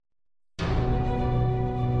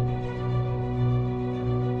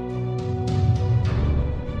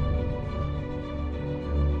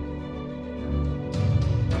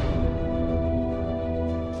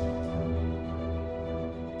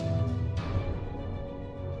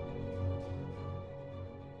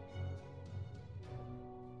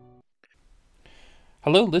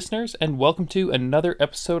Hello, listeners, and welcome to another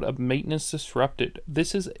episode of Maintenance Disrupted.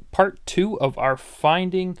 This is part 2 of our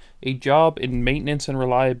Finding a Job in Maintenance and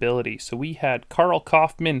Reliability. So, we had Carl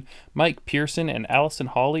Kaufman, Mike Pearson, and Allison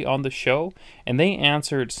Hawley on the show, and they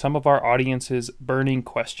answered some of our audience's burning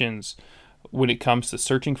questions when it comes to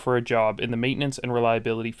searching for a job in the maintenance and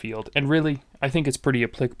reliability field. And really, I think it's pretty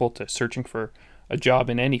applicable to searching for a job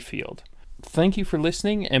in any field. Thank you for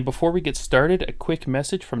listening, and before we get started, a quick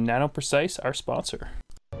message from NanoPrecise, our sponsor.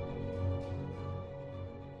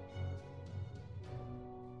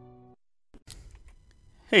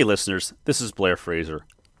 Hey listeners, this is Blair Fraser,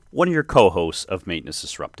 one of your co-hosts of Maintenance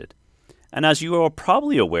Disrupted. And as you are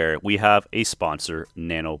probably aware, we have a sponsor,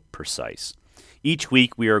 NanoPrecise. Each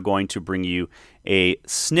week we are going to bring you a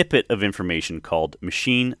snippet of information called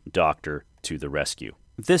Machine Doctor to the Rescue.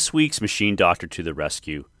 This week's Machine Doctor to the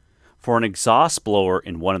Rescue: for an exhaust blower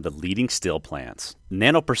in one of the leading steel plants,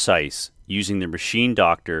 NanoPrecise, using their Machine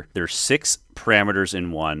Doctor, their 6 parameters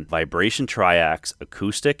in one: vibration triax,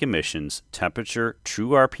 acoustic emissions, temperature, true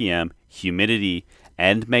RPM, humidity,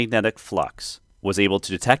 and magnetic flux, was able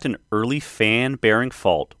to detect an early fan bearing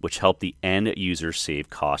fault, which helped the end user save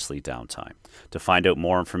costly downtime. To find out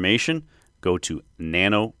more information, go to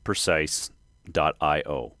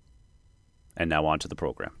nanoprecise.io. And now on to the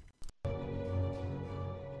program.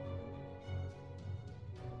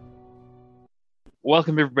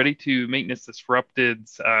 Welcome everybody to Maintenance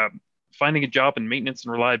Disrupted's Finding a Job in Maintenance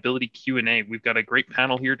and Reliability Q&A. We've got a great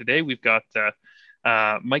panel here today. We've got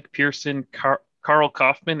Mike Pearson, Carl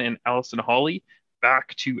Kaufman, and Allison Hawley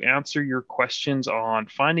back to answer your questions on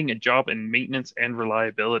finding a job in maintenance and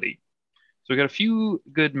reliability. So we got a few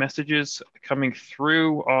good messages coming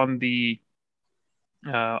through on the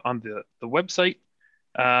website.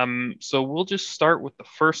 So we'll just start with the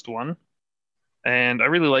first one, and I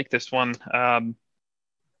really like this one.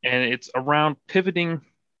 And it's around pivoting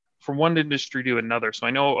from one industry to another. So I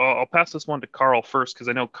know I'll pass this one to Carl first, because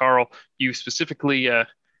I know, Carl, you specifically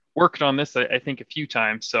worked on this, I think, a few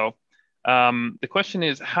times. So the question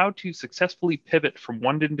is how to successfully pivot from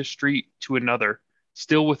one industry to another,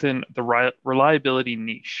 still within the reliability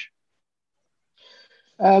niche.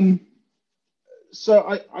 I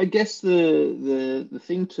guess the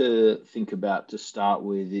thing to think about to start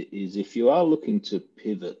with is, if you are looking to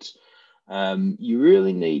pivot, you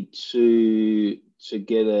really need to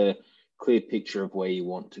get a clear picture of where you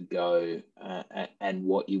want to go and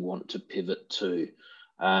what you want to pivot to,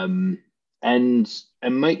 and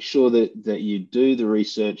make sure that you do the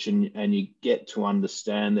research and you get to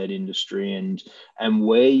understand that industry and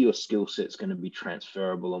where your skill set's going to be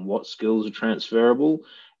transferable and what skills are transferable,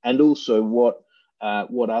 and also what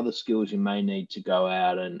other skills you may need to go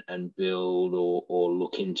out and build or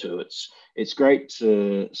look into. It's great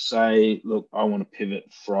to say, look, I want to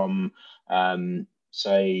pivot from,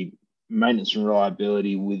 say, maintenance and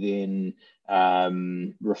reliability within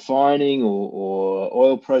refining or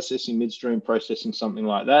oil processing, midstream processing, something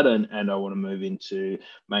like that, and I want to move into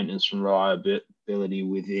maintenance and reliability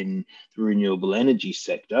within the renewable energy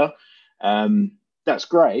sector. That's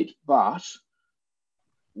great, but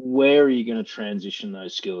where are you going to transition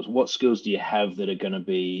those skills? What skills do you have that are going to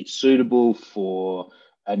be suitable for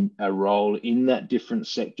a role in that different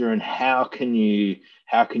sector, and how can you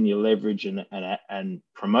leverage and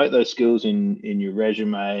promote those skills in your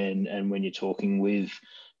resume and when you're talking with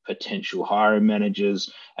potential hiring managers?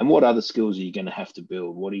 And what other skills are you going to have to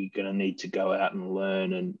build? What are you going to need to go out and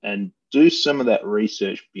learn and do some of that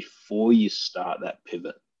research before you start that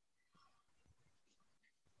pivot?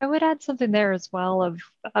 I would add something there as well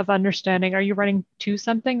of understanding, are you running to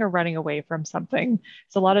something or running away from something?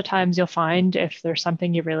 So a lot of times you'll find, if there's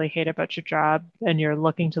something you really hate about your job and you're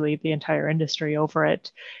looking to leave the entire industry over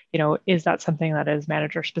it, is that something that is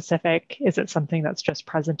manager specific? Is it something that's just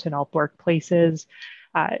present in all workplaces?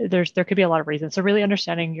 There could be a lot of reasons. So really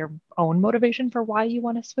understanding your own motivation for why you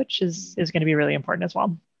want to switch is going to be really important as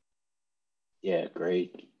well. Yeah,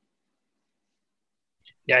 great.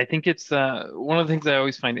 Yeah, I think it's one of the things I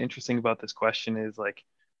always find interesting about this question is, like,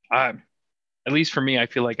 at least for me, I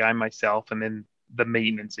feel like I myself am in the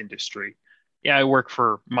maintenance industry. Yeah, I work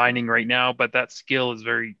for mining right now, but that skill is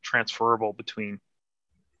very transferable between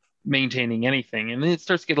maintaining anything. And then it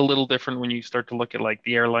starts to get a little different when you start to look at, like,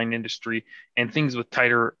 the airline industry and things with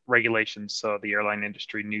tighter regulations. So the airline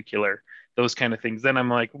industry, nuclear, those kind of things. Then I'm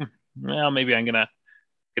like, well, maybe I'm gonna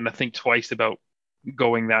think twice about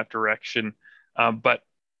going that direction. But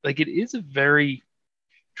like, it is a very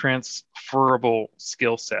transferable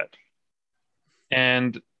skill set.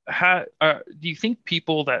 And how do you think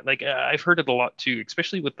people that like I've heard it a lot too,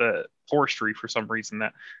 especially with the forestry for some reason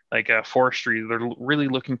that like forestry, they're really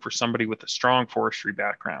looking for somebody with a strong forestry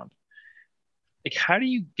background. Like, how do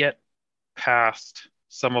you get past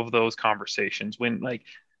some of those conversations when like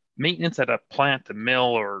maintenance at a plant, a mill,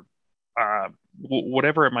 or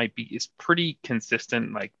whatever it might be is pretty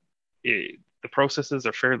consistent. Like the processes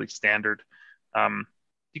are fairly standard. Do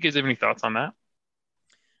you guys have any thoughts on that?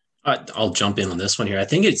 I'll jump in on this one here. I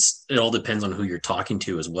think it all depends on who you're talking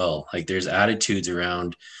to as well. Like there's attitudes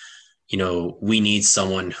around, we need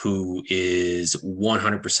someone who is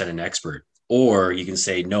 100% an expert, or you can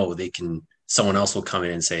say no. Someone else will come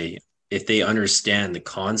in and say if they understand the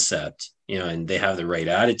concept, and they have the right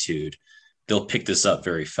attitude, they'll pick this up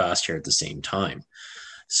very fast here at the same time.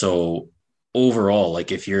 So overall,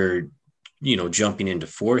 like if you're jumping into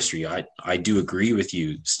forestry, I do agree with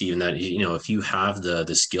you, Stephen, that if you have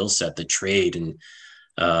the skill set, the trade, and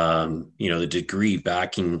the degree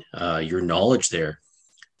backing your knowledge there,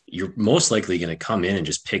 you're most likely going to come in and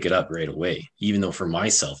just pick it up right away. Even though for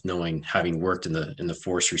myself, having worked in the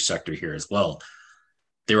forestry sector here as well,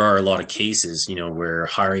 there are a lot of cases where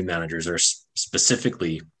hiring managers are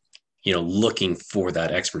specifically looking for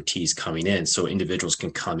that expertise coming in so individuals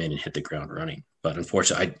can come in and hit the ground running. But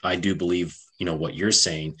unfortunately, I do believe, what you're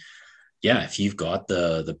saying. Yeah, if you've got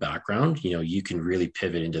the background, you can really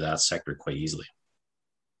pivot into that sector quite easily.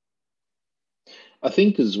 I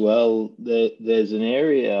think as well that there's an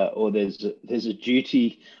area or there's a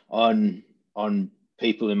duty on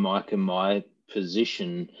people in my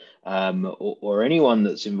position, or anyone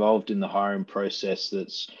that's involved in the hiring process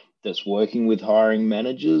that's working with hiring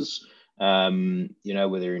managers,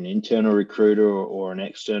 whether an internal recruiter or an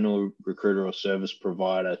external recruiter or service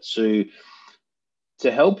provider, to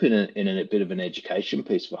help in a bit of an education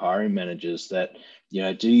piece for hiring managers that,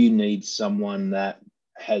 do you need someone that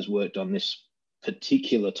has worked on this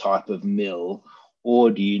particular type of mill,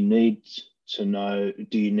 or do you need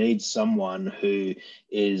someone who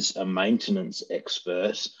is a maintenance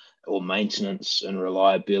expert or maintenance and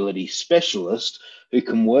reliability specialist who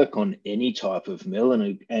can work on any type of mill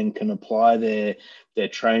and can apply their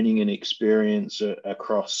training and experience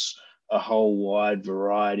across a whole wide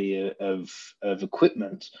variety of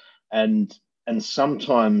equipment. And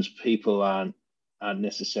sometimes people aren't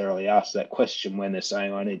necessarily asked that question when they're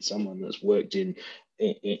saying, I need someone that's worked in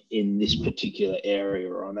this particular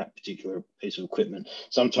area or on that particular piece of equipment.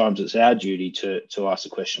 Sometimes it's our duty to ask the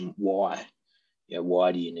question, why?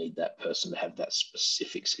 Why do you need that person to have that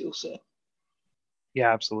specific skill set?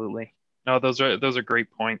 Yeah, absolutely. No, those are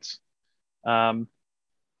great points. All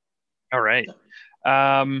right.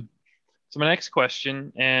 So my next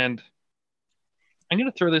question, and I'm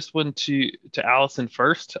going to throw this one to Allison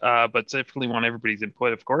first, but definitely want everybody's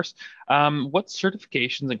input, of course. What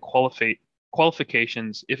certifications and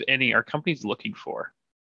qualifications, if any, are companies looking for?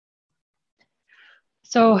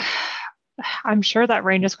 So I'm sure that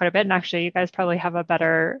ranges quite a bit. And actually, you guys probably have a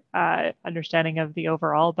better understanding of the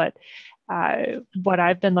overall. But what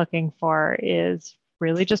I've been looking for is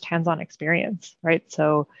really just hands-on experience, right?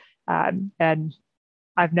 So, and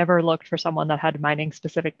I've never looked for someone that had mining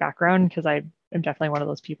specific background because I am definitely one of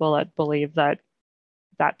those people that believe that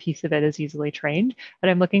that piece of it is easily trained. But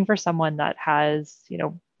I'm looking for someone that has,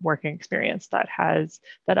 working experience, that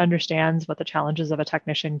understands what the challenges of a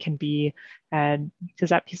technician can be, and because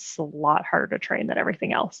that piece is a lot harder to train than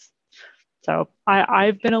everything else. So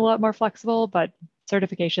I've been a lot more flexible, but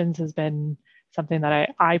certifications has been something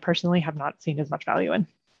that I personally have not seen as much value in.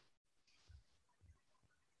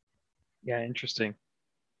 Yeah, interesting.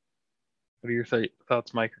 What are your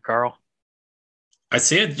thoughts, Mike or Carl? I'd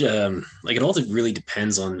say it all really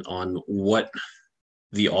depends on what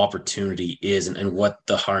the opportunity is and what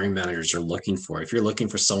the hiring managers are looking for. If you're looking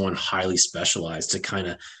for someone highly specialized to kind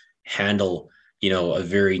of handle, a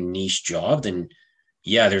very niche job, then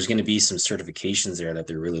yeah, there's going to be some certifications there that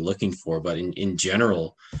they're really looking for. But in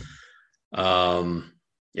general,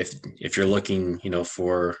 if you're looking,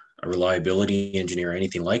 for a reliability engineer or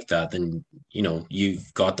anything like that, then,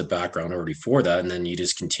 you've got the background already for that. And then you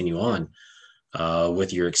just continue on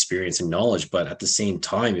with your experience and knowledge. But at the same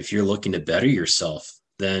time, if you're looking to better yourself,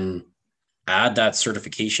 then add that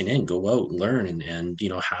certification in, go out and learn and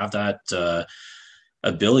have that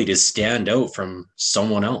ability to stand out from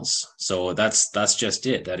someone else. So that's just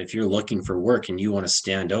it, that if you're looking for work and you want to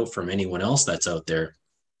stand out from anyone else that's out there,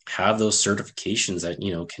 have those certifications that,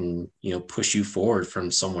 can, push you forward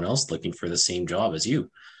from someone else looking for the same job as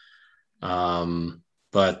you.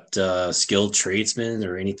 But skilled tradesmen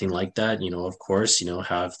or anything like that, of course,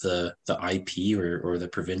 have the IP or the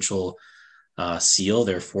provincial seal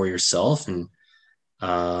there for yourself. And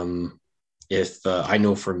If I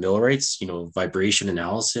know for millwrights, vibration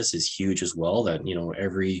analysis is huge as well. That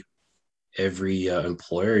every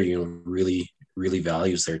employer really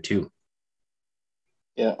values there too.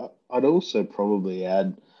 Yeah, I'd also probably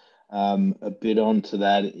add a bit onto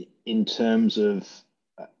that in terms of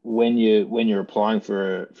when you're applying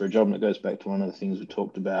for a job, and it goes back to one of the things we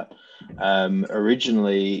talked about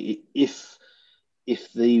originally. If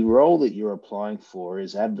the role that you're applying for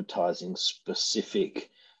is advertising specific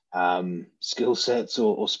skill sets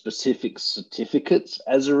or specific certificates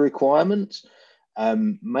as a requirement,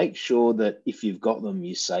 make sure that if you've got them,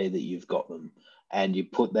 you say that you've got them and you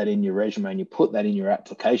put that in your resume and you put that in your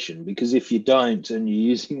application. Because if you don't and you're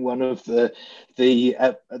using one of the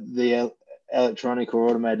electronic or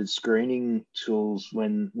automated screening tools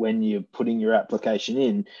when you're putting your application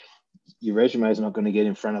in, your resume is not going to get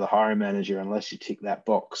in front of the hiring manager unless you tick that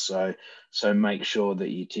box. So make sure that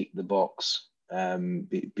you tick the box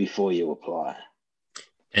before you apply.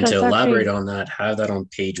 And to elaborate on that, have that on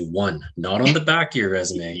page 1, not on the back of your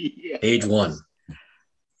resume. Yeah. Page 1.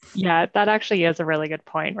 Yeah, that actually is a really good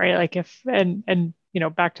point, right? Like and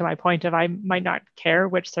back to my point of I might not care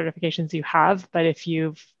which certifications you have, but if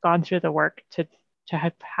you've gone through the work to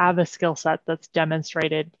have a skill set that's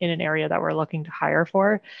demonstrated in an area that we're looking to hire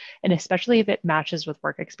for, and especially if it matches with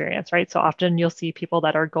work experience, right? So often you'll see people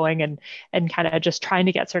that are going and kind of just trying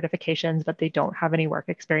to get certifications, but they don't have any work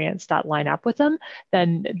experience that line up with them.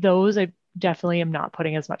 Then those I definitely am not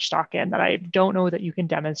putting as much stock in, that I don't know that you can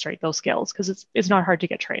demonstrate those skills, because it's not hard to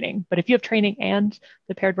get training. But if you have training and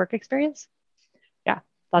the paired work experience, yeah,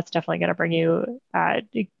 that's definitely going to bring you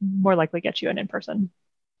more likely get you an in-person.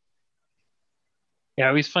 Yeah, I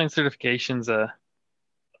always find certifications a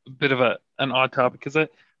bit of an odd topic, because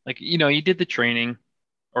you did the training,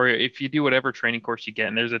 or if you do whatever training course you get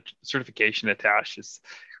and there's a certification attached,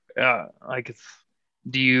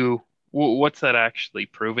 what's that actually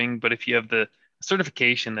proving? But if you have the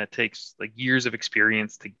certification that takes like years of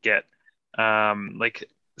experience to get, like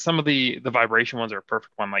some of the vibration ones are a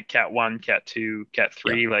perfect one, like Cat 1, Cat 2, Cat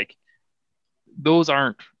 3, like those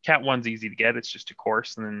aren't. Cat 1's easy to get, it's just a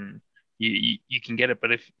course and then you can get it.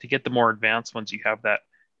 But if to get the more advanced ones, you have that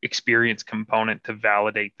experience component to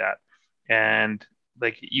validate that. And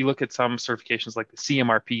like you look at some certifications like the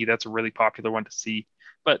CMRP, that's a really popular one to see,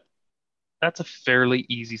 but that's a fairly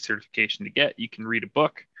easy certification to get. You can read a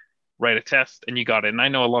book, write a test, and you got it. And I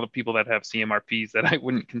know a lot of people that have CMRPs that I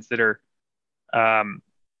wouldn't consider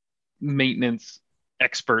maintenance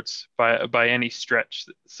experts by any stretch.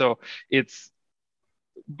 So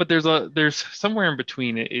but there's somewhere in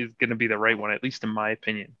between it is going to be the right one, at least in my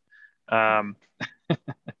opinion. So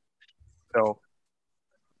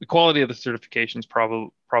the quality of the certification is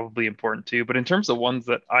probably important too. But in terms of ones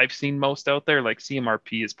that I've seen most out there, like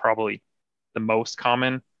CMRP is probably the most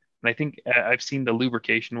common. And I think I've seen the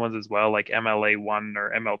lubrication ones as well, like MLA1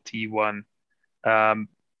 or MLT1.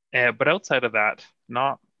 But outside of that,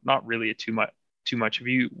 not really too much.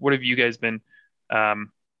 What have you guys been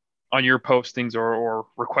on your postings or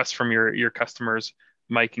requests from your customers,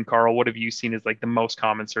 Mike and Carl? What have you seen as like the most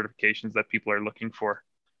common certifications that people are looking for?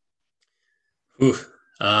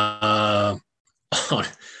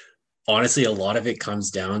 Honestly, a lot of it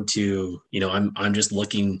comes down to, I'm just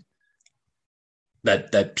looking.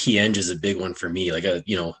 That PEng is a big one for me. Like,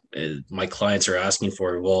 my clients are asking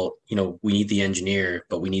for, well, we need the engineer,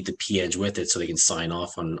 but we need the PEng with it so they can sign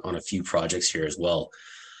off on a few projects here as well.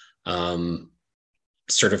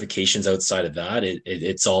 Certifications outside of that,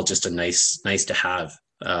 it's all just a nice to have,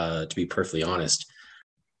 to be perfectly honest.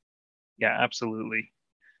 Yeah, absolutely.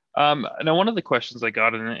 Now one of the questions I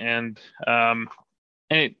got and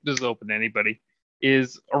it is open to anybody,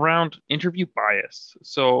 is around interview bias.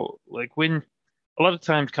 So like when a lot of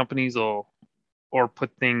times companies will or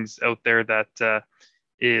put things out there that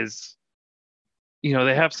is,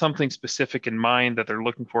 they have something specific in mind that they're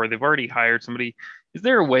looking for. They've already hired somebody. Is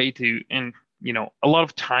there a way to, and a lot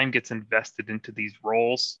of time gets invested into these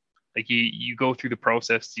roles. Like you go through the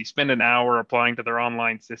process, you spend an hour applying to their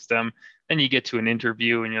online system, then you get to an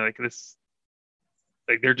interview and you're like,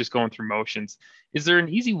 like they're just going through motions. Is there an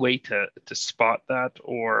easy way to spot that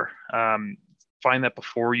or find that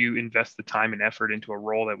before you invest the time and effort into a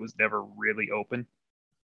role that was never really open?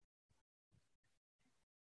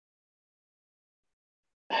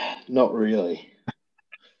 Not really.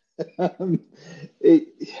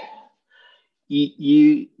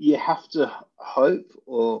 You have to hope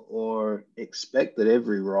or expect that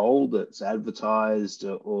every role that's advertised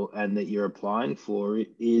and that you're applying for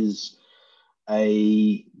is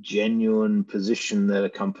a genuine position that a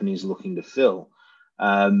company is looking to fill.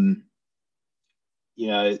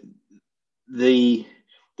 the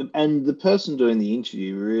and the person doing the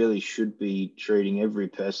interview really should be treating every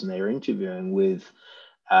person they're interviewing with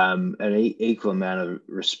an equal amount of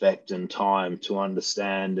respect and time to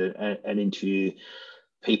understand and interview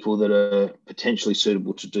people that are potentially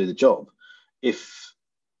suitable to do the job. If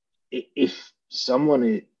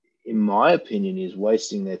someone, in my opinion, is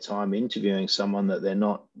wasting their time interviewing someone that they're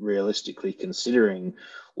not realistically considering,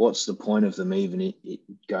 what's the point of them even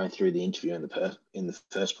going through the interview in the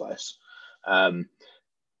first place?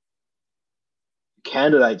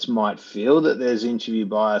 Candidates might feel that there's interview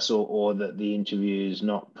bias or that the interview is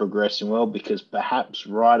not progressing well because perhaps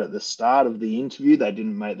right at the start of the interview they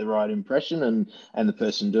didn't make the right impression, and the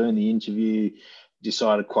person doing the interview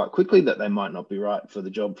decided quite quickly that they might not be right for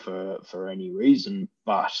the job for any reason.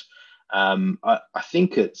 But I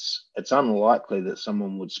think it's unlikely that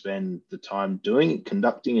someone would spend the time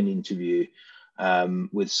conducting an interview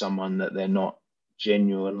with someone that they're not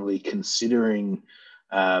genuinely considering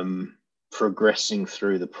progressing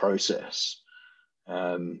through the process.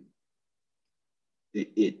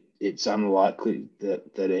 It's unlikely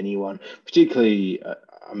that anyone, particularly,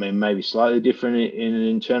 I mean, maybe slightly different in an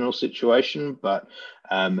internal situation, but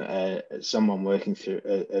someone working through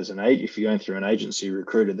if you're going through an agency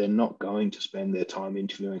recruiter, they're not going to spend their time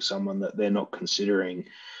interviewing someone that they're not considering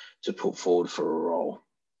to put forward for a role.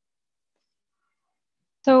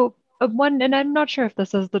 So and I'm not sure if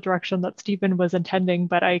this is the direction that Stephen was intending,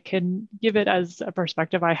 but I can give it as a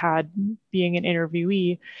perspective I had being an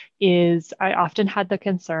interviewee, is I often had the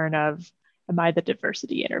concern of, am I the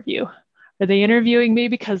diversity interview? Are they interviewing me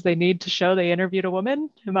because they need to show they interviewed a woman?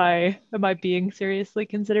 Am I being seriously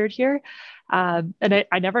considered here? And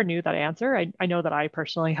I never knew that answer. I know that I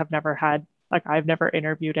personally have never had, I've never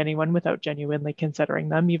interviewed anyone without genuinely considering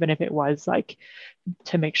them, even if it was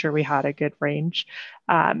to make sure we had a good range.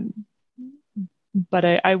 But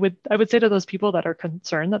I would say to those people that are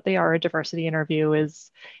concerned that they are a diversity interview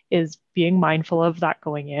is being mindful of that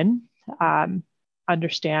going in.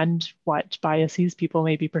 Understand what biases people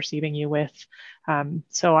may be perceiving you with.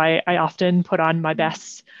 So I often put on my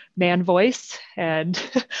best man voice, and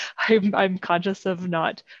I'm conscious of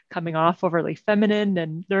not coming off overly feminine.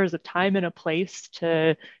 And there's a time and a place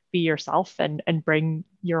to be yourself and bring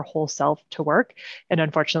your whole self to work. And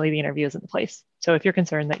unfortunately, the interview isn't the place. So if you're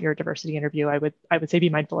concerned that you're a diversity interview, I would say be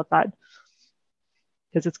mindful of that,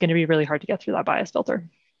 because it's going to be really hard to get through that bias filter.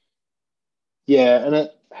 Yeah, and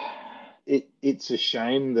it's a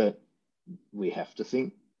shame that we have to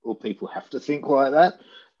think, or people have to think like that.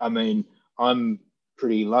 I mean, I'm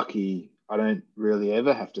pretty lucky. I don't really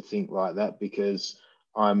ever have to think like that because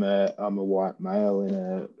I'm a white male in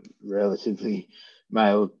a relatively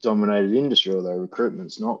male-dominated industry, although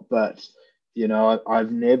recruitment's not. But you know,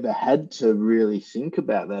 I've never had to really think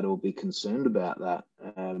about that or be concerned about that.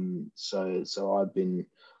 So I've been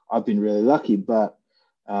really lucky. But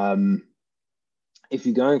if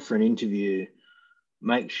you're going for an interview,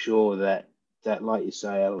 make sure that like you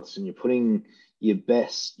say, Alison, you're putting your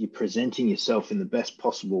best, you're presenting yourself in the best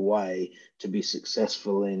possible way to be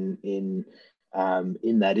successful in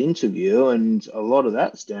that interview. And a lot of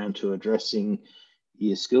that's down to addressing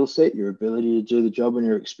your skill set, your ability to do the job, and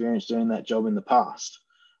your experience doing that job in the past.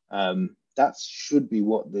 That should be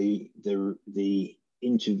what the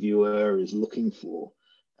interviewer is looking for.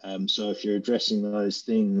 So if you're addressing those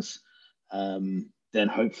things, then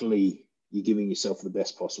hopefully you're giving yourself the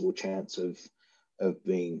best possible chance of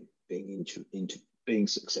being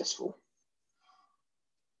successful.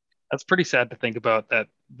 That's pretty sad to think about. That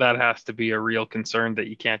has to be a real concern, that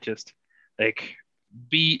you can't just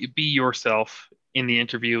be yourself in the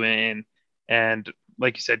interview. And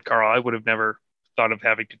like you said, Carl, I would have never thought of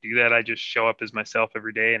having to do that. I just show up as myself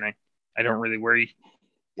every day, and I don't really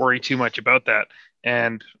worry too much about that.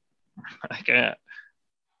 And I'm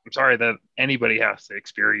sorry that anybody has to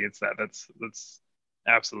experience that. That's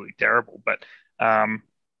absolutely terrible. But and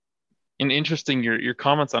interesting your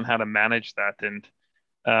comments on how to manage that. And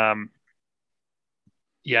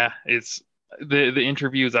it's the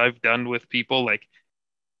interviews I've done with people,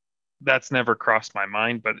 that's never crossed my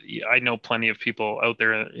mind. But I know plenty of people out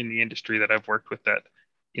there in the industry that I've worked with that,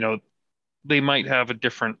 they might have a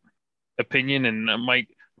different opinion and might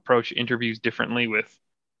approach interviews differently with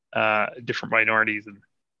different minorities. And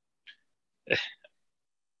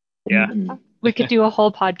yeah. We could do a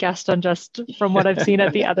whole podcast on just from what I've seen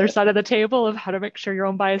at the other side of the table of how to make sure your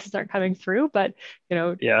own biases aren't coming through. But,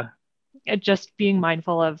 just being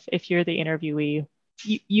mindful of, if you're the interviewee,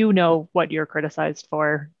 you know what you're criticized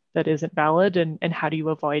for that isn't valid, and how do you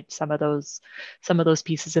avoid some of those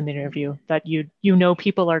pieces in the interview that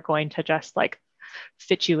people are going to just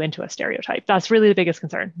fit you into a stereotype. That's really the biggest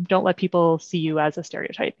concern. Don't let people see you as a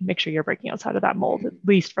stereotype. Make sure you're breaking outside of that mold, at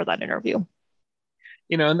least for that interview.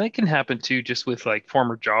 And that can happen too, just with like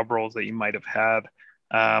former job roles that you might have had.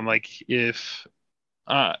 Like if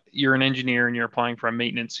you're an engineer and you're applying for a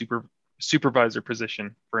maintenance supervisor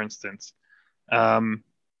position, for instance, um,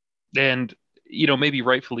 and maybe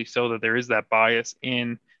rightfully so that there is that bias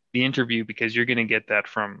in the interview because you're going to get that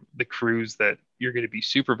from the crews that you're going to be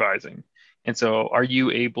supervising. And so, are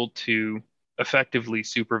you able to effectively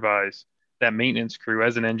supervise that maintenance crew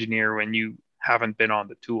as an engineer when you haven't been on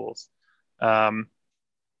the tools?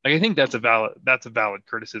 Like I think that's a valid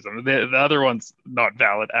criticism. The other one's not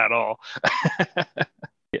valid at all.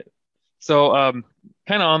 So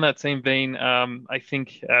kind of on that same vein, I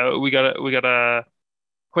think we got a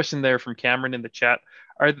question there from Cameron in the chat.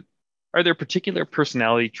 Are there particular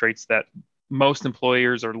personality traits that most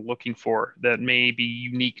employers are looking for that may be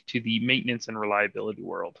unique to the maintenance and reliability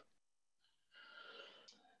world?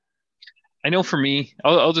 I know for me,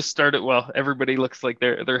 I'll just start it. Well, everybody looks like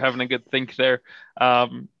they're having a good think there.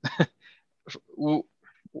 Um, what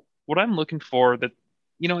I'm looking for that,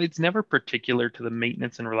 it's never particular to the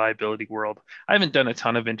maintenance and reliability world. I haven't done a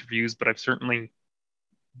ton of interviews, but I've certainly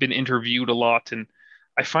been interviewed a lot, and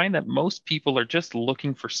I find that most people are just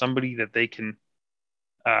looking for somebody that they can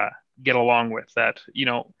uh, get along with. That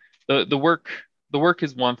the work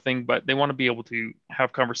is one thing, but they want to be able to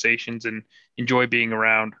have conversations and enjoy being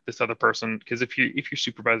around this other person. Because if you're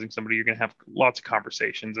supervising somebody, you're going to have lots of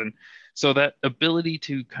conversations, and so that ability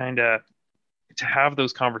to kind of to have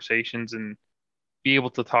those conversations and be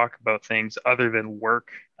able to talk about things other than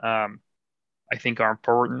work, I think are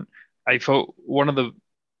important. One of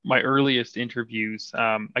my earliest interviews,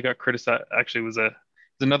 I got criticized. Actually, was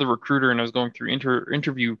another recruiter, and I was going through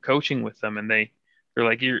interview coaching with them, and they're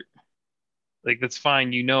like, "You're like that's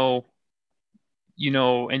fine,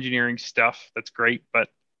 engineering stuff. That's great, but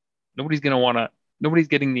nobody's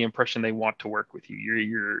getting the impression they want to work with you.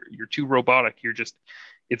 You're too robotic.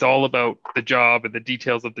 It's all about the job and the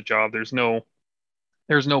details of the job. There's no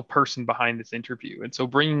person behind this interview. And so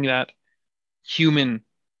bringing that human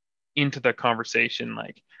into the conversation,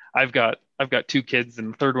 like I've got two kids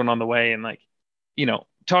and the third one on the way, and like,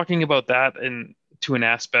 talking about that and to an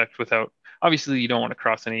aspect without, obviously you don't want to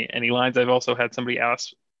cross any lines. I've also had somebody ask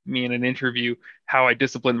me in an interview how I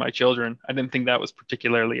discipline my children. I didn't think that was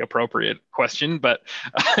particularly appropriate question, but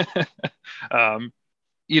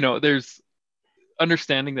there's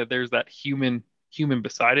understanding that there's that human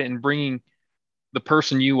beside it and bringing the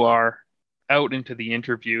person you are out into the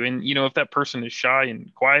interview. And if that person is shy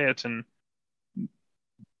and quiet, and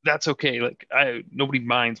that's okay. Like nobody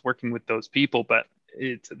minds working with those people, but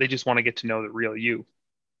they just want to get to know the real you.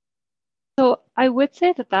 So I would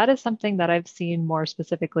say that that is something that I've seen more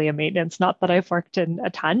specifically in maintenance. Not that I've worked in a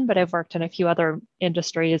ton, but I've worked in a few other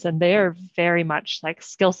industries, and they are very much like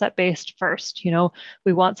skill set based first.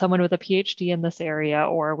 We want someone with a PhD in this area,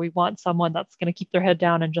 or we want someone that's going to keep their head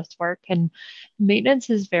down and just work. And maintenance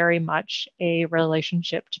is very much a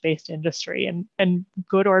relationship based industry, and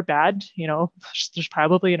good or bad, there's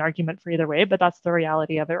probably an argument for either way, but that's the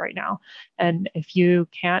reality of it right now. And if you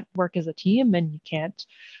can't work as a team and you can't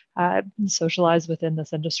socialize within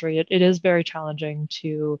this industry, it is very challenging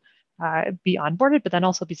to be onboarded, but then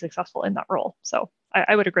also be successful in that role. So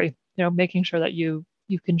I would agree, making sure that you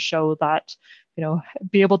can show that,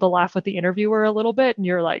 be able to laugh with the interviewer a little bit, and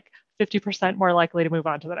you're like 50% more likely to move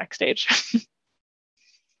on to the next stage.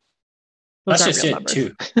 That's just it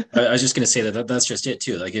too. I was just going to say that's just it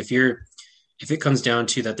too. Like if it comes down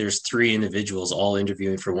to that, there's three individuals all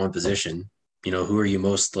interviewing for one position, who are you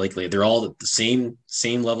most likely? They're all the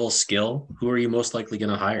same level of skill. Who are you most likely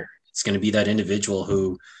going to hire? It's going to be that individual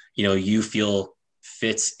who, you feel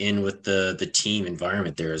fits in with the team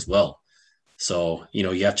environment there as well. So,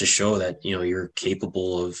 you have to show that, you're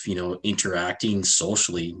capable of, interacting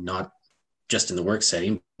socially, not just in the work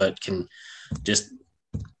setting, but can just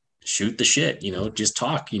shoot the shit, just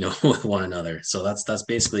talk, with one another. So that's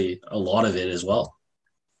basically a lot of it as well.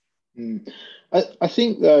 I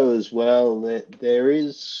think though as well that there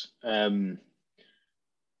is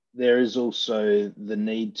also the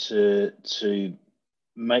need to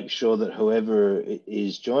make sure that whoever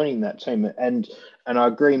is joining that team, and I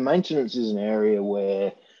agree, maintenance is an area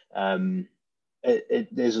where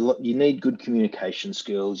there's a lot. You need good communication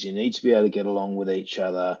skills. You need to be able to get along with each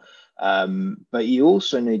other. But you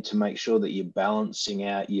also need to make sure that you're balancing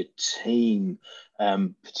out your team,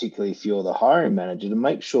 particularly if you're the hiring manager, to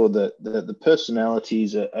make sure that the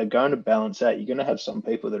personalities are going to balance out. You're going to have some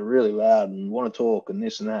people that are really loud and want to talk and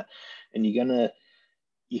this and that, and you're going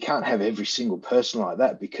you can't have every single person like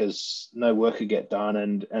that, because no work would get done,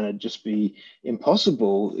 and it'd just be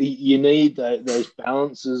impossible. You need those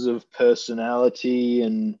balances of personality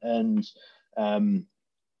and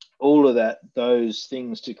all of those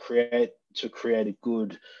things to create a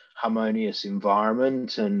good, harmonious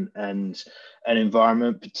environment, and an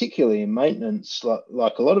environment, particularly in maintenance,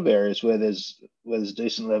 like a lot of areas where there's a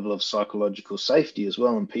decent level of psychological safety as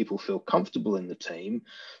well, and people feel comfortable in the team,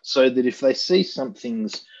 so that if they see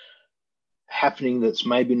something's happening that's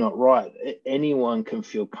maybe not right, anyone can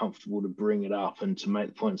feel comfortable to bring it up and to make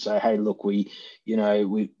the point and say, hey, look, we've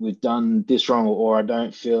done this wrong, or I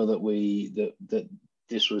don't feel that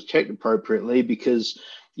this was checked appropriately, because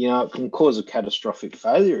it can cause a catastrophic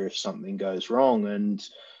failure if something goes wrong. And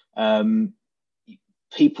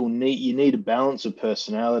you need a balance of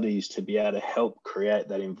personalities to be able to help create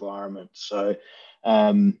that environment. So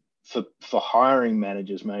for hiring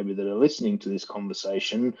managers maybe that are listening to this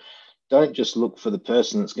conversation, don't just look for the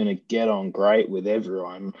person that's going to get on great with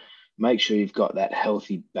everyone. Make sure you've got that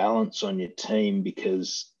healthy balance on your team,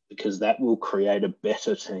 because that will create a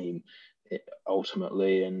better team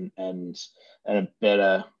ultimately, and a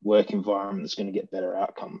better work environment that's going to get better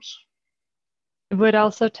outcomes. I would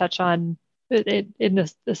also touch on it in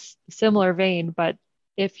this similar vein, but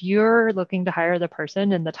if you're looking to hire the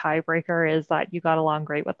person and the tiebreaker is that you got along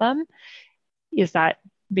great with them, is that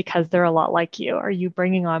because they're a lot like you? Are you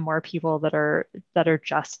bringing on more people that are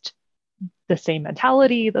just the same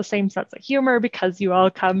mentality, the same sense of humor, because you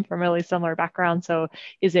all come from really similar backgrounds? So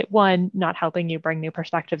is it, one, not helping you bring new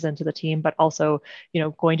perspectives into the team, but also,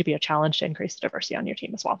 going to be a challenge to increase diversity on your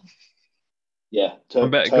team as well? Yeah.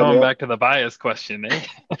 Going back to the bias question, eh?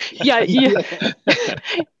 yeah.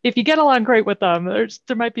 If you get along great with them,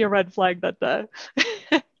 there might be a red flag that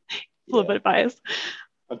a little bit biased.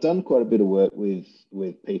 I've done quite a bit of work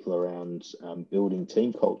with people around building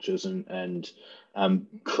team cultures and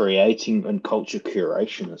creating and culture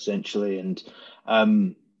curation, essentially. And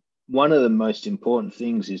one of the most important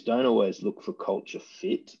things is, don't always look for culture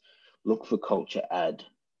fit, look for culture add,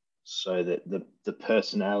 so that the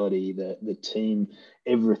personality, the team,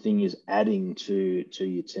 everything is adding to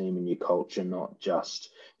your team and your culture, not just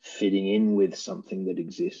fitting in with something that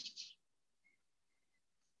exists.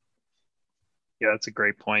 Yeah, that's a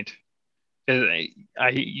great point.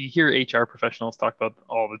 You hear HR professionals talk about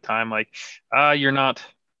all the time, like, you're not,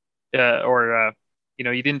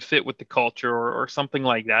 you didn't fit with the culture, or something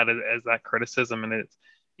like that, as that criticism. And it's,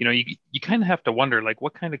 you kind of have to wonder, like,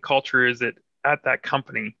 what kind of culture is it at that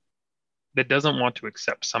company that doesn't want to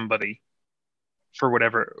accept somebody for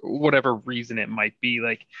whatever reason it might be?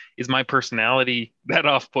 Like, is my personality that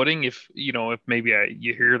off-putting? If maybe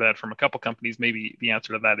you hear that from a couple companies, maybe the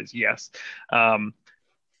answer to that is yes.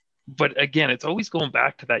 But again, it's always going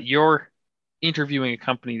back to that. You're interviewing a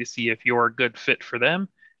company to see if you're a good fit for them,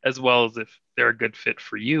 as well as if they're a good fit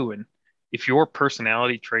for you. And if your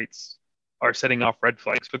personality traits are setting off red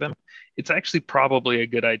flags for them, it's actually probably a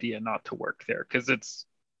good idea not to work there, because it's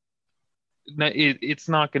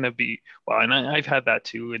not going to be well. And I've had that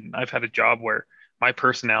too, and I've had a job where my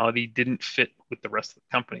personality didn't fit with the rest of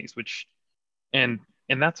the companies, and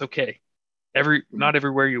that's okay. Not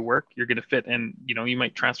everywhere you work you're going to fit, and you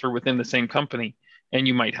might transfer within the same company and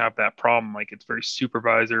you might have that problem. Like, it's very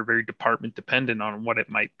supervisor, very department dependent on what it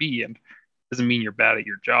might be, and doesn't mean you're bad at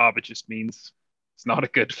your job. It just means it's not a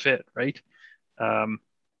good fit, right?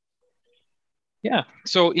 Yeah.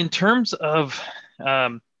 So in terms of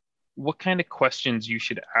what kind of questions you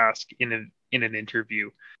should ask in an interview,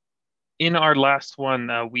 in our last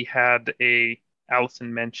one, we had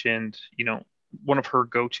Allison mentioned, one of her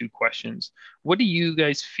go-to questions. What do you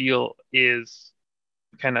guys feel is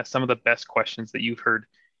kind of some of the best questions that you've heard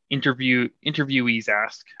interviewees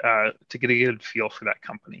ask to get a good feel for that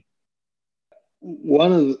company?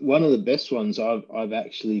 One of the best ones I've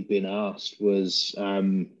actually been asked was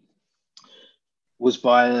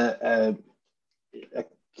by a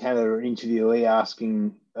kind of interviewee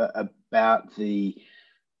asking about the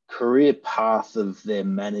career path of their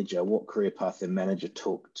manager, what career path their manager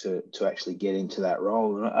took to actually get into that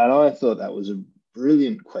role. And I thought that was a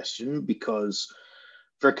brilliant question, because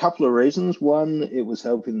for a couple of reasons. One, it was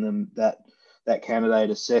helping them, that candidate,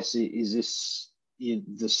 assess, is this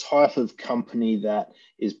the type of company that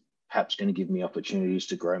is perhaps going to give me opportunities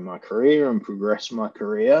to grow my career and progress my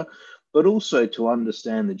career, but also to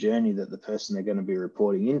understand the journey that the person they're going to be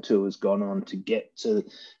reporting into has gone on to get to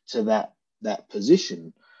that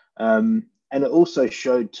position. And it also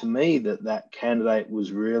showed to me that candidate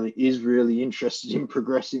is really interested in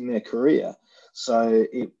progressing their career. So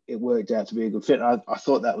it worked out to be a good fit. I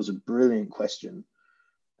thought that was a brilliant question.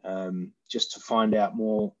 just to find out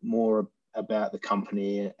more about the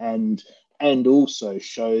company and also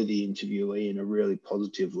show the interviewee in a really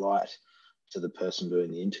positive light to the person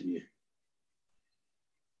doing the interview.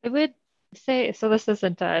 I would say, so this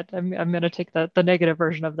isn't, I'm going to take the negative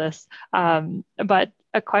version of this, but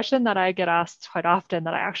a question that I get asked quite often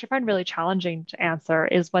that I actually find really challenging to answer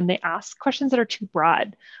is when they ask questions that are too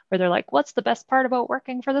broad, where they're like, what's the best part about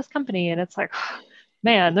working for this company? And it's like,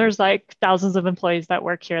 man, there's like thousands of employees that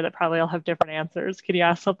work here that probably all have different answers. Can you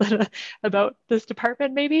ask something about this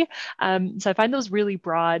department maybe? So I find those really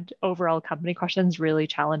broad overall company questions really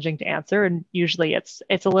challenging to answer. And usually it's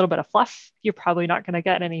a little bit of fluff. You're probably not going to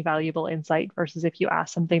get any valuable insight versus if you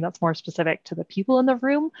ask something that's more specific to the people in the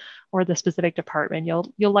room or the specific department,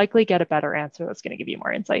 you'll likely get a better answer that's going to give you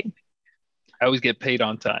more insight. I always get paid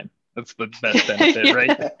on time. That's the best benefit,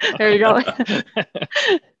 right? There you go.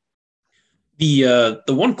 The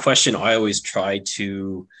one question I always try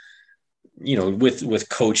to, with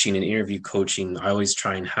coaching and interview coaching, I always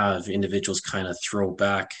try and have individuals kind of throw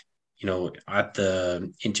back, at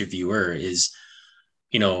the interviewer is,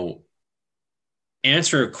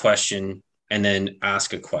 answer a question and then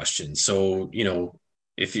ask a question. So,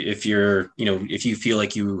 if you feel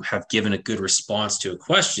like you have given a good response to a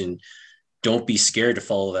question, don't be scared to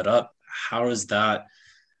follow that up. How does that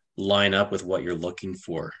line up with what you're looking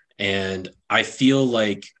for? And I feel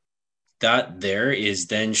like that there is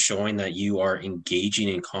then showing that you are engaging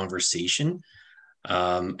in conversation.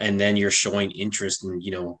 And then you're showing interest in,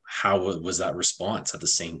 how was that response at the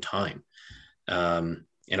same time.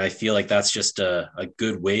 And I feel like that's just a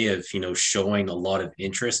good way of, showing a lot of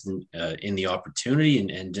interest in the opportunity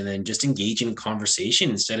and then just engaging in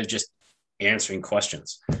conversation instead of just answering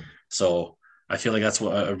questions. So I feel like that's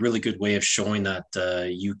a really good way of showing that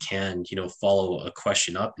you can, follow a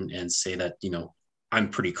question up and say that, I'm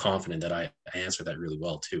pretty confident that I answered that really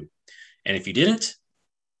well too. And if you didn't,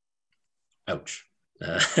 ouch.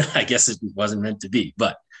 I guess it wasn't meant to be,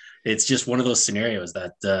 but it's just one of those scenarios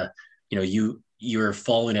that, you're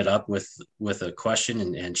following it up with a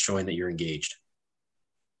question and showing that you're engaged.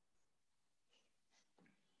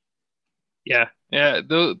 Yeah.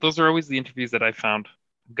 Those are always the interviews that I found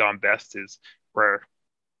gone best, is where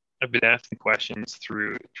I've been asking questions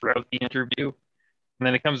throughout the interview, and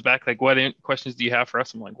then it comes back like, what questions do you have for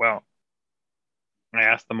us? I'm like, well, I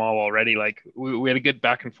asked them all already. Like we had a good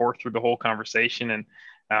back and forth through the whole conversation, and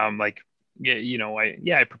I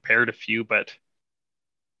prepared a few, but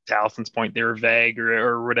to Allison's point, they were vague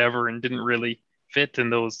or whatever and didn't really fit.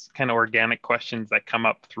 And those kind of organic questions that come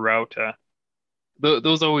up throughout,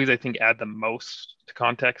 those always, I think, add the most to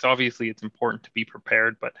context. Obviously, it's important to be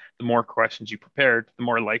prepared, but the more questions you prepared, the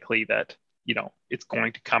more likely that, it's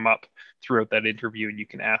going to come up throughout that interview and you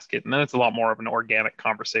can ask it. And then it's a lot more of an organic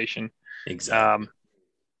conversation. Exactly.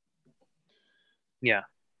 Yeah,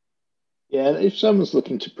 if someone's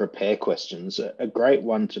looking to prepare questions, a great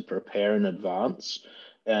one to prepare in advance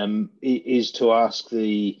is to ask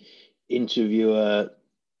the interviewer,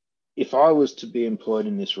 if I was to be employed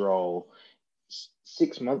in this role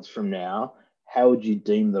 6 months from now, how would you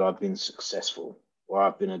deem that I've been successful or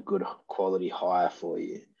I've been a good quality hire for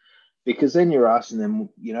you? Because then you're asking them,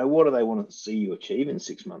 what do they want to see you achieve in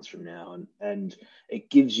 6 months from now? And it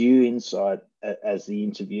gives you insight as the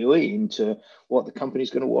interviewee into what the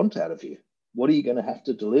company's going to want out of you. What are you going to have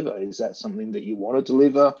to deliver? Is that something that you want to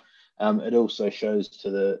deliver? It also shows to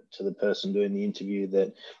the person doing the interview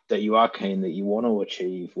that you are keen, that you want to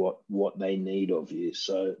achieve what they need of you.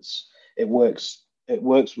 So it works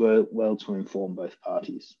well to inform both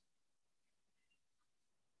parties.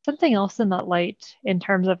 Something else in that light, in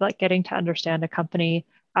terms of like getting to understand a company,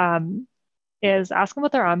 is ask them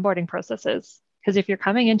what their onboarding process is. Because if you're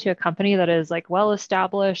coming into a company that is like well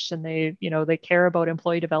established and they care about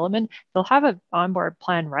employee development, they'll have an onboard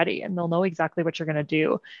plan ready and they'll know exactly what you're going to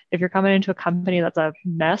do. If you're coming into a company that's a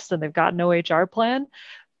mess and they've got no HR plan,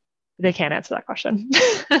 they can't answer that question.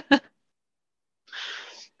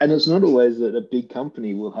 And it's not always that a big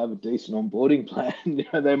company will have a decent onboarding plan.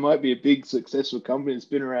 They might be a big successful company that's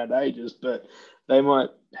been around ages, but they might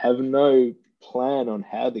have no plan on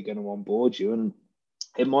how they're going to onboard you. And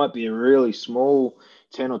it might be a really small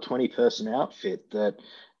 10 or 20 person outfit that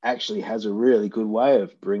actually has a really good way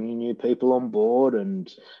of bringing new people on board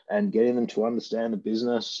and getting them to understand the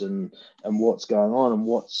business and what's going on and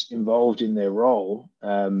what's involved in their role.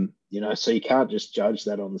 So you can't just judge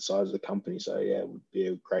that on the size of the company. So yeah, it would be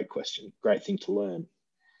a great question, great thing to learn.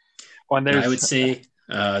 Well, I would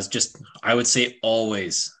say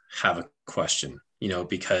always have a question,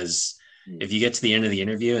 because if you get to the end of the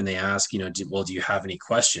interview and they ask, do you have any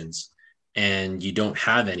questions, and you don't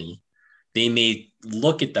have any, they may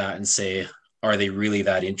look at that and say, are they really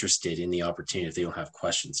that interested in the opportunity if they don't have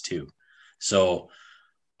questions too? So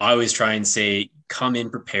I always try and say, come in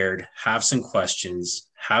prepared, have some questions,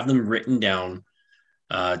 have them written down.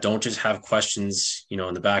 Don't just have questions,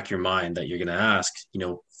 in the back of your mind that you're going to ask,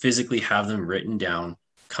 physically have them written down,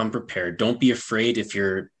 come prepared. Don't be afraid if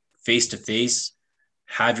you're face to face,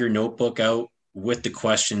 have your notebook out with the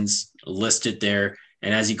questions listed there.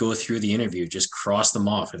 And as you go through the interview, just cross them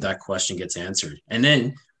off if that question gets answered. And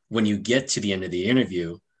then when you get to the end of the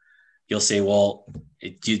interview, you'll say, well,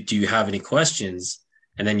 do you have any questions?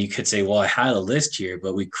 And then you could say, well, I had a list here,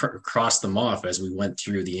 but we crossed them off as we went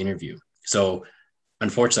through the interview. So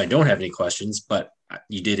unfortunately, I don't have any questions, but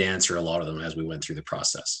you did answer a lot of them as we went through the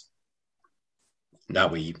process.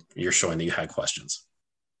 That way you're showing that you had questions.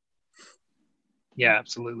 Yeah,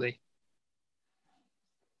 absolutely.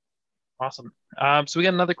 Awesome. So we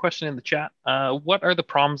got another question in the chat. What are the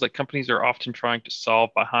problems that companies are often trying to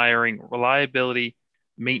solve by hiring reliability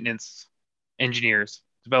maintenance engineers,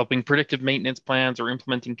 developing predictive maintenance plans, or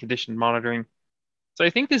implementing condition monitoring? So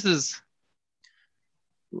I think this is,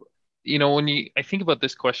 I think about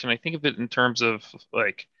this question, I think of it in terms of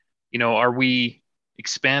like, are we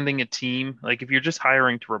expanding a team? Like if you're just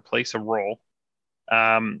hiring to replace a role,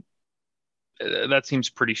 that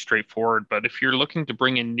seems pretty straightforward. But if you're looking to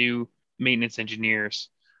bring in new maintenance engineers,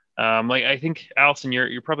 like I think Allison,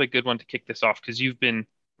 you're probably a good one to kick this off because you've been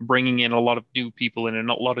bringing in a lot of new people in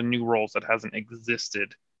and a lot of new roles that hasn't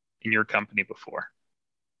existed in your company before.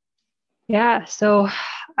 Yeah, so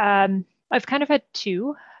I've kind of had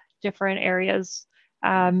two different areas.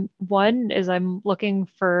 One is I'm looking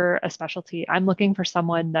for a specialty. I'm looking for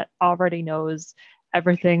someone that already knows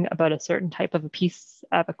everything about a certain type of a piece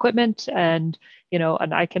of equipment, and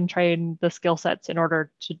I can train the skill sets in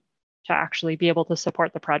order to actually be able to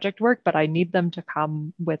support the project work, but I need them to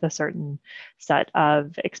come with a certain set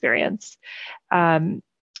of experience.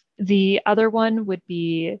 The other one would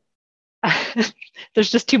be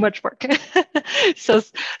there's just too much work. So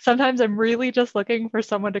sometimes I'm really just looking for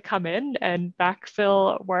someone to come in and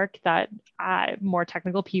backfill work that more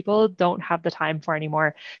technical people don't have the time for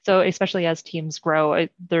anymore. So especially as teams grow,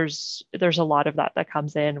 there's a lot of that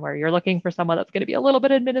comes in where you're looking for someone that's going to be a little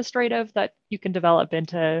bit administrative that you can develop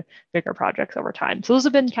into bigger projects over time. So those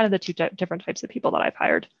have been kind of the two different types of people that I've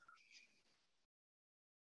hired.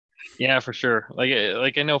 Yeah, for sure.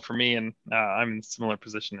 Like I know for me, and I'm in a similar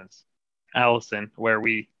position as Allison, where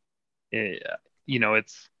we've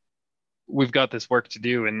got this work to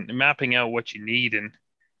do and mapping out what you need, and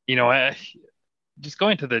just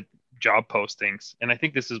going to the job postings. And I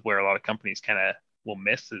think this is where a lot of companies kind of will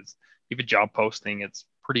miss is if a job posting, it's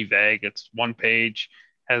pretty vague. It's one page,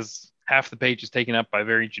 has half the page is taken up by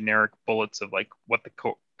very generic bullets of like what the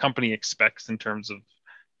company expects in terms of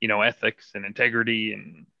ethics and integrity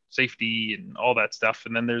and safety and all that stuff.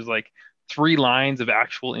 And then there's like 3 lines of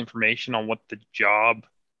actual information on what the job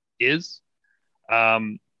is.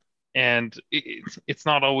 And it's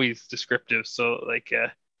not always descriptive. So like,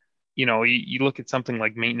 you look at something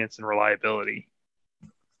like maintenance and reliability.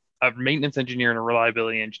 A maintenance engineer and a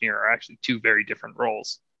reliability engineer are actually 2 very different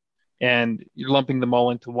roles. And you're lumping them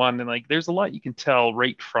all into one. And like, there's a lot you can tell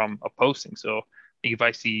right from a posting. So if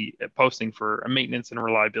I see a posting for a maintenance and a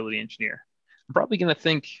reliability engineer, I'm probably going to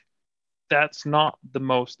think that's not the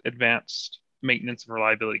most advanced maintenance and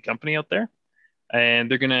reliability company out there. And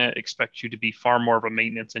they're going to expect you to be far more of a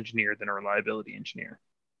maintenance engineer than a reliability engineer.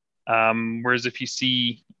 Whereas if you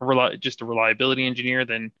see just a reliability engineer,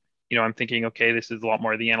 then, I'm thinking, okay, this is a lot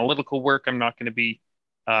more of the analytical work. I'm not going to be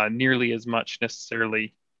nearly as much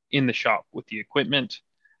necessarily in the shop with the equipment.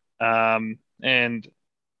 And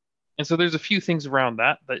so there's a few things around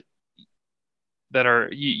that are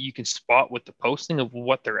you can spot with the posting of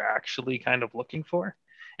what they're actually kind of looking for.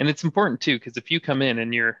 And it's important too, because if you come in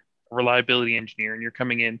and you're a reliability engineer and you're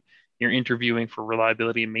coming in, you're interviewing for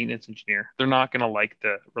reliability and maintenance engineer, they're not going to like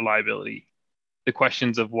the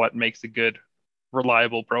questions of what makes a good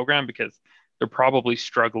reliable program, because they're probably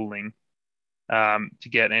struggling to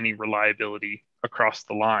get any reliability across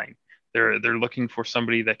the line. They're looking for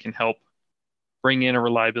somebody that can help bring in a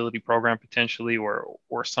reliability program potentially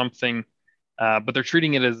or something. But they're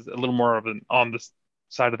treating it as a little more of an on the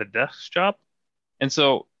side of the desk job. And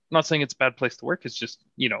so I'm not saying it's a bad place to work. It's just,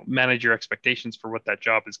 manage your expectations for what that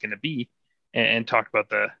job is going to be and talk about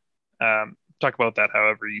that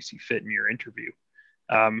however you see fit in your interview.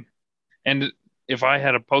 And if I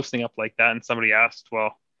had a posting up like that and somebody asked,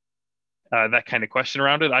 that kind of question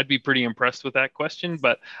around it, I'd be pretty impressed with that question,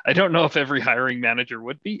 but I don't know if every hiring manager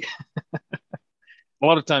would be. A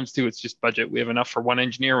lot of times too, it's just budget. We have enough for one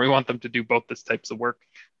engineer. We want them to do both these types of work.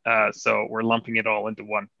 So we're lumping it all into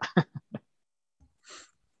one.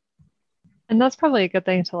 And that's probably a good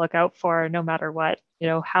thing to look out for no matter what.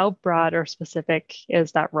 How broad or specific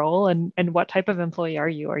is that role, and what type of employee are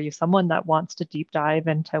you? Are you someone that wants to deep dive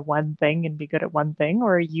into one thing and be good at one thing,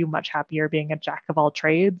 or are you much happier being a jack of all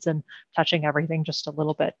trades and touching everything just a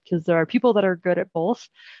little bit? Because there are people that are good at both,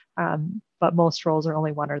 but most roles are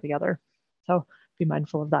only one or the other. So be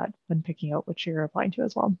mindful of that when picking out which you're applying to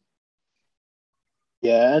as well.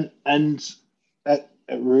 Yeah, and it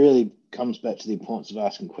really comes back to the importance of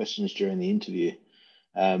asking questions during the interview,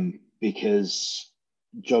 because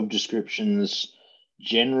job descriptions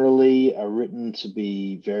generally are written to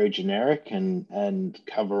be very generic and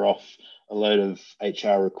cover off a load of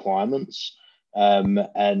HR requirements.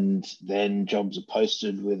 And then jobs are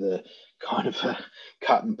posted with a kind of a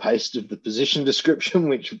cut and paste of the position description,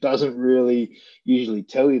 which doesn't really usually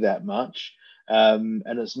tell you that much. And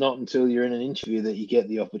it's not until you're in an interview that you get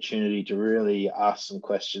the opportunity to really ask some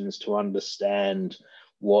questions to understand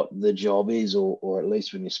what the job is, or at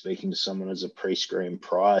least when you're speaking to someone as a pre-screen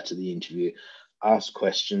prior to the interview, ask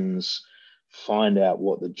questions, find out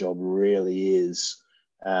what the job really is,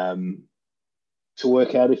 to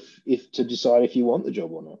work out if to decide if you want the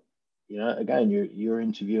job or not. Again, you're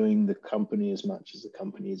interviewing the company as much as the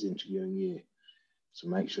company is interviewing you. So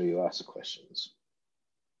make sure you ask the questions.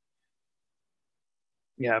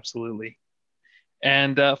 Yeah, absolutely.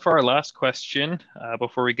 And for our last question,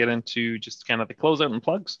 before we get into just kind of the closeout and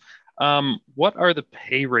plugs, what are the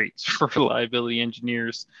pay rates for reliability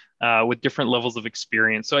engineers with different levels of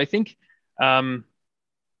experience? So I think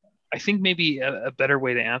maybe a better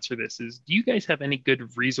way to answer this is, do you guys have any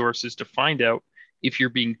good resources to find out if you're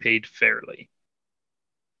being paid fairly?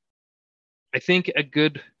 I think a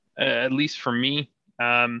good, at least for me,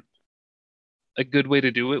 a good way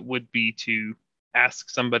to do it would be to ask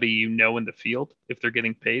somebody in the field if they're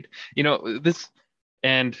getting paid.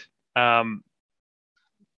 And I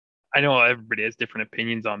know everybody has different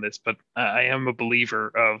opinions on this, but I am a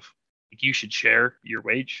believer of you should share your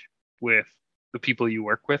wage with the people you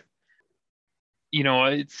work with.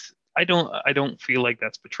 I don't feel like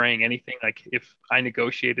that's betraying anything. Like if I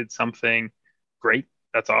negotiated something, great,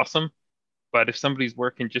 that's awesome. But if somebody's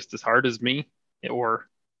working just as hard as me, or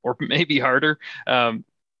maybe harder,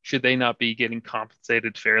 should they not be getting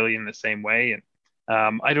compensated fairly in the same way? And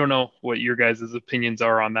I don't know what your guys' opinions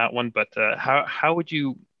are on that one, but how do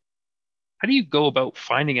you go about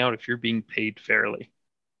finding out if you're being paid fairly?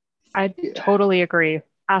 I totally agree.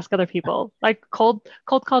 Ask other people, like cold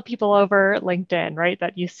call people over LinkedIn, right?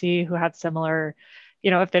 That you see who have similar,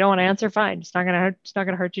 if they don't want to answer, fine. It's not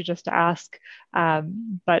gonna hurt you just to ask.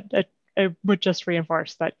 But it would just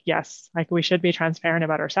reinforce that, yes, like we should be transparent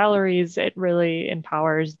about our salaries. It really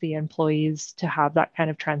empowers the employees to have that kind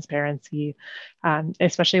of transparency,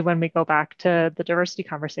 especially when we go back to the diversity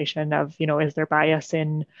conversation of, is there bias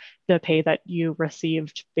in the pay that you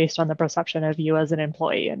received based on the perception of you as an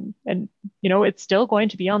employee? And it's still going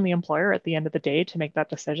to be on the employer at the end of the day to make that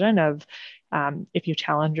decision of if you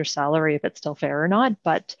challenge your salary, if it's still fair or not.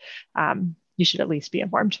 But you should at least be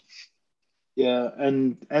informed. Yeah,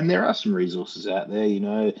 and there are some resources out there.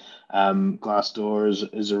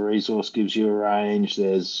 Glassdoor is a resource, gives you a range.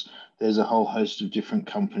 There's a whole host of different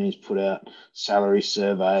companies put out salary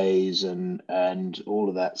surveys and all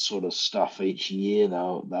of that sort of stuff each year.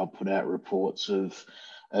 They'll put out reports of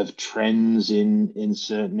trends in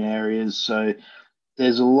certain areas. So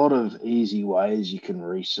there's a lot of easy ways you can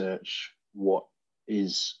research what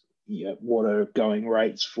are going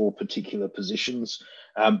rates for particular positions.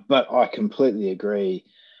 But I completely agree.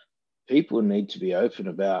 People need to be open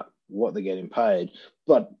about what they're getting paid,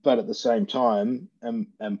 but at the same time, and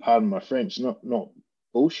pardon my French, not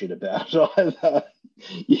bullshit about it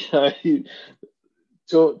either.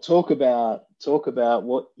 Talk about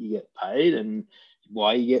what you get paid and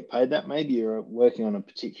why you get paid that. Maybe you're working on a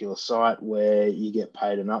particular site where you get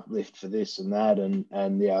paid an uplift for this and that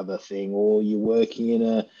and the other thing, or you're working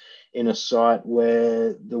in a site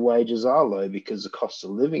where the wages are low because the cost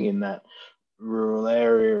of living in that rural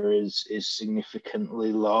area is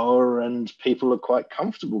significantly lower and people are quite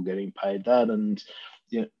comfortable getting paid that, and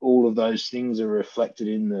all of those things are reflected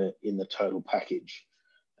in the total package.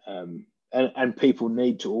 And people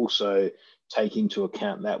need to also take into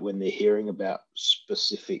account that when they're hearing about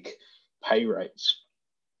specific pay rates.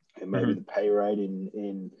 And maybe the pay rate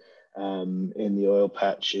in the oil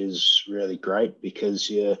patch is really great because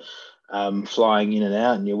you're flying in and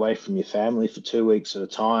out and you're away from your family for 2 weeks at a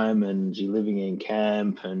time and you're living in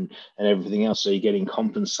camp and everything else. So you're getting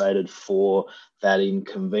compensated for that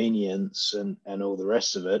inconvenience and all the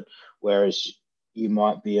rest of it. Whereas you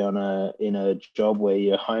might be in a job where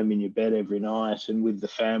you're home in your bed every night and with the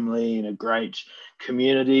family in a great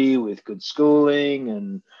community with good schooling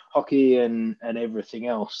and hockey and everything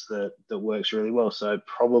else that works really well. So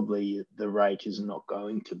probably the rate is not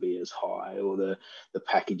going to be as high, or the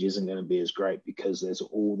package isn't going to be as great, because there's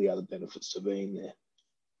all the other benefits to being there.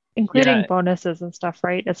 Including Yeah, bonuses and stuff,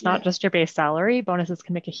 right? It's not Yeah. just your base salary. Bonuses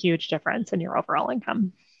can make a huge difference in your overall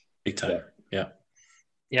income. Big time. Yeah.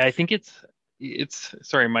 yeah. I think it's.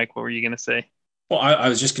 Sorry, Mike. What were you gonna say? Well, I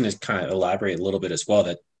was just going to kind of elaborate a little bit as well,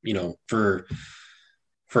 that,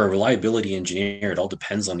 for a reliability engineer, it all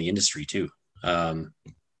depends on the industry too. Um,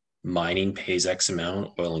 Mining pays X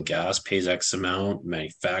amount, oil and gas pays X amount,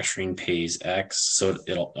 manufacturing pays X. So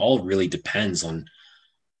it all really depends on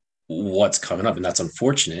what's coming up, and that's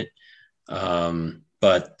unfortunate.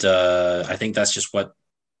 But I think that's just what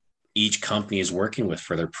each company is working with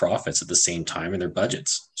for their profits at the same time and their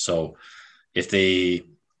budgets. So if they,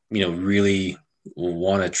 really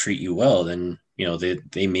want to treat you well, then,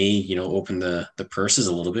 they may, open the purses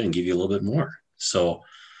a little bit and give you a little bit more. So,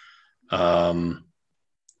 um,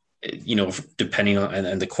 depending on,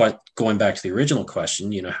 and going back to the original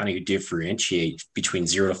question, how do you differentiate between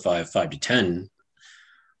 0 to 5, 5 to 10?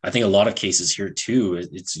 I think a lot of cases here too,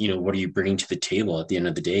 it's, what are you bringing to the table at the end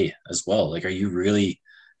of the day as well? Like, are you really,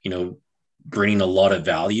 bringing a lot of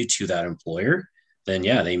value to that employer? Then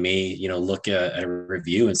yeah, they may, look at a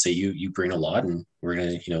review and say, you bring a lot, and we're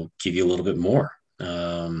going to, give you a little bit more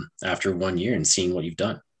after 1 year and seeing what you've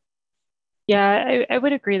done. Yeah, I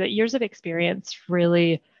would agree that years of experience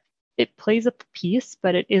really, it plays a piece,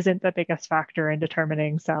 but it isn't the biggest factor in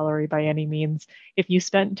determining salary by any means. If you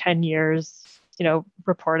spent 10 years,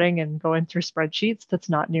 reporting and going through spreadsheets, that's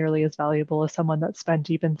not nearly as valuable as someone that spent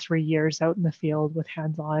even 3 years out in the field with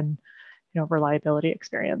hands-on, reliability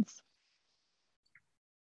experience.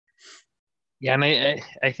 Yeah, and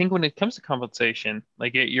I think when it comes to compensation,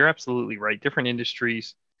 like you're absolutely right. Different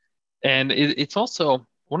industries, and it's also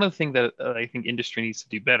one of the things that I think industry needs to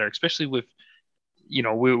do better, especially with,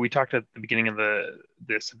 we talked at the beginning of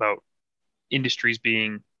this about industries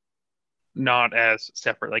being not as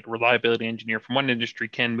separate. Like reliability engineer from one industry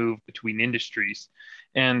can move between industries,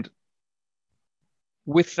 and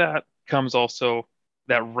with that comes also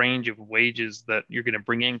that range of wages that you're going to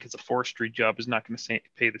bring in, because a forestry job is not going to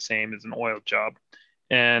pay the same as an oil job,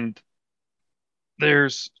 and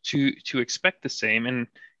there's to expect the same. And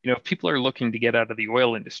if people are looking to get out of the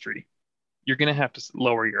oil industry, you're going to have to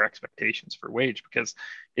lower your expectations for wage, because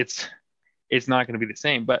it's not going to be the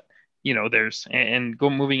same. But there's, and go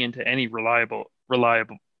moving into any reliable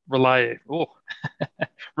renewables,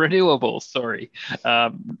 sorry,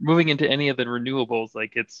 moving into any of the renewables,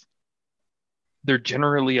 like they're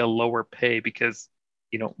generally a lower pay, because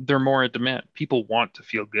they're more in demand. People want to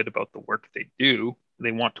feel good about the work they do.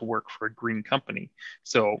 They want to work for a green company,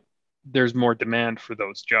 so there's more demand for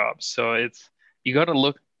those jobs. So it's, you got to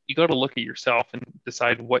look at yourself and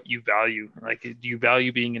decide what you value. Like, do you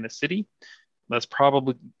value being in a city? That's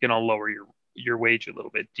probably going to lower your wage a little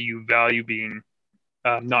bit. Do you value being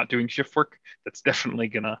not doing shift work? That's definitely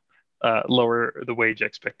going to lower the wage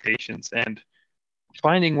expectations. And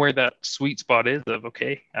finding where that sweet spot is of,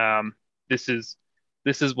 okay, this is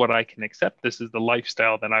what I can accept. This is the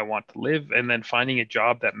lifestyle that I want to live, and then finding a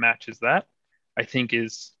job that matches that, I think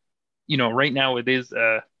is, right now it is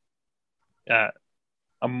a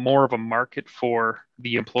more of a market for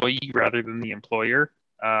the employee rather than the employer.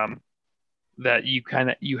 That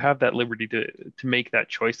you have that liberty to make that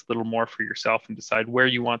choice a little more for yourself and decide where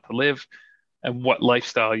you want to live and what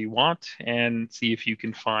lifestyle you want, and see if you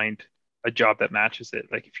can find a job that matches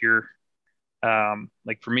it. Like if you're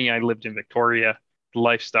like for me, I lived in Victoria. The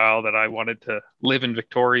lifestyle that I wanted to live in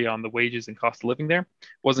Victoria on the wages and cost of living there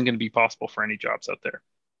wasn't going to be possible for any jobs out there.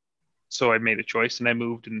 So I made a choice and I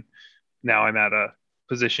moved, and now I'm at a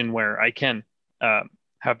position where I can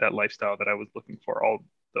have that lifestyle that I was looking for,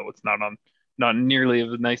 although it's not nearly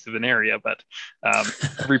as nice of an area, but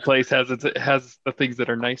every place has the things that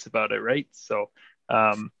are nice about it, right? So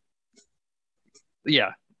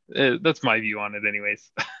yeah, that's my view on it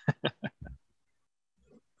anyways.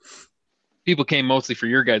 People came mostly for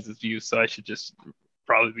your guys' views, so I should just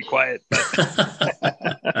probably be quiet.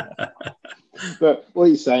 But what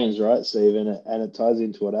you're saying is right, Steve, and it ties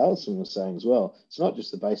into what Alison was saying as well. It's not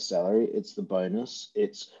just the base salary, it's the bonus,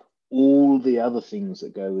 it's all the other things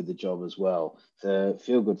that go with the job as well. The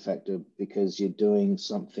feel-good factor, because you're doing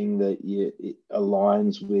something that it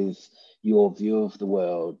aligns with your view of the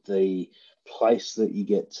world, the place that you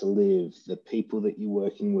get to live, the people that you're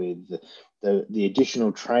working with, the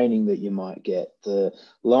additional training that you might get, the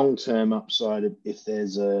long-term upside if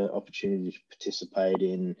there's an opportunity to participate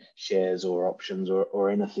in shares or options or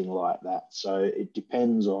anything like that. So it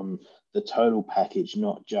depends on the total package,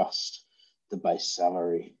 not just the base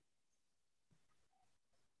salary.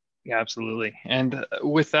 Yeah, absolutely. And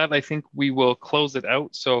with that, I think we will close it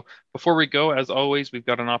out. So before we go, as always, we've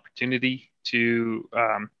got an opportunity to,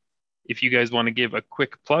 if you guys want to give a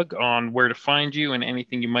quick plug on where to find you and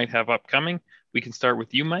anything you might have upcoming, we can start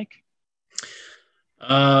with you, Mike.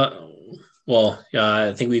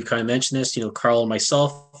 I think we've kind of mentioned this, Carl and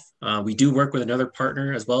myself, we do work with another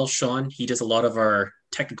partner as well, Sean. He does a lot of our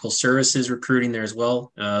technical services recruiting there as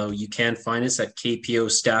well. You can find us at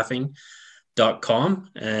kpostaffing.com,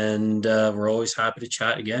 and we're always happy to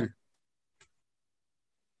chat again.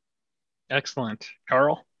 Excellent.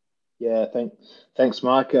 Carl? Yeah, thanks,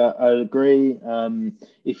 Mike. I agree.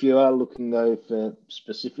 If you are looking though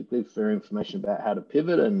specifically for information about how to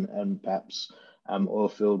pivot and perhaps oil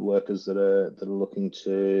field workers that are looking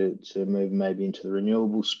to move maybe into the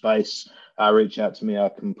renewable space, reach out to me. I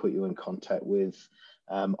can put you in contact with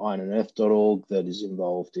ironandearth.org that is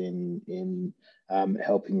involved in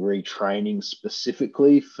helping retraining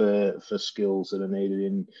specifically for skills that are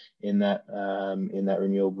needed in that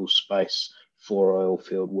renewable space for oil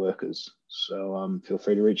field workers. So feel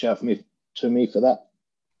free to reach out to me for that.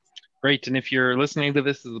 Great. And if you're listening to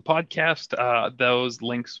this as a podcast, those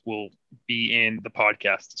links will be in the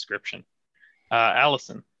podcast description.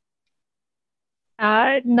 Allison?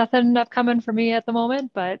 Nothing upcoming for me at the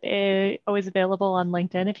moment, but always available on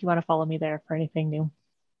LinkedIn if you want to follow me there for anything new.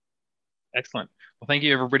 Excellent. Well, thank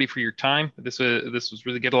you everybody for your time. This was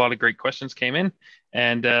really good. A lot of great questions came in,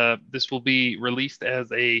 and this will be released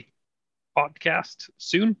as a podcast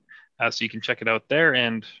soon, so you can check it out there.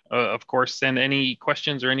 And of course, send any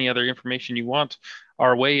questions or any other information you want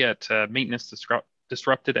our way at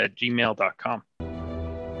maintenancedisrupted@gmail.com.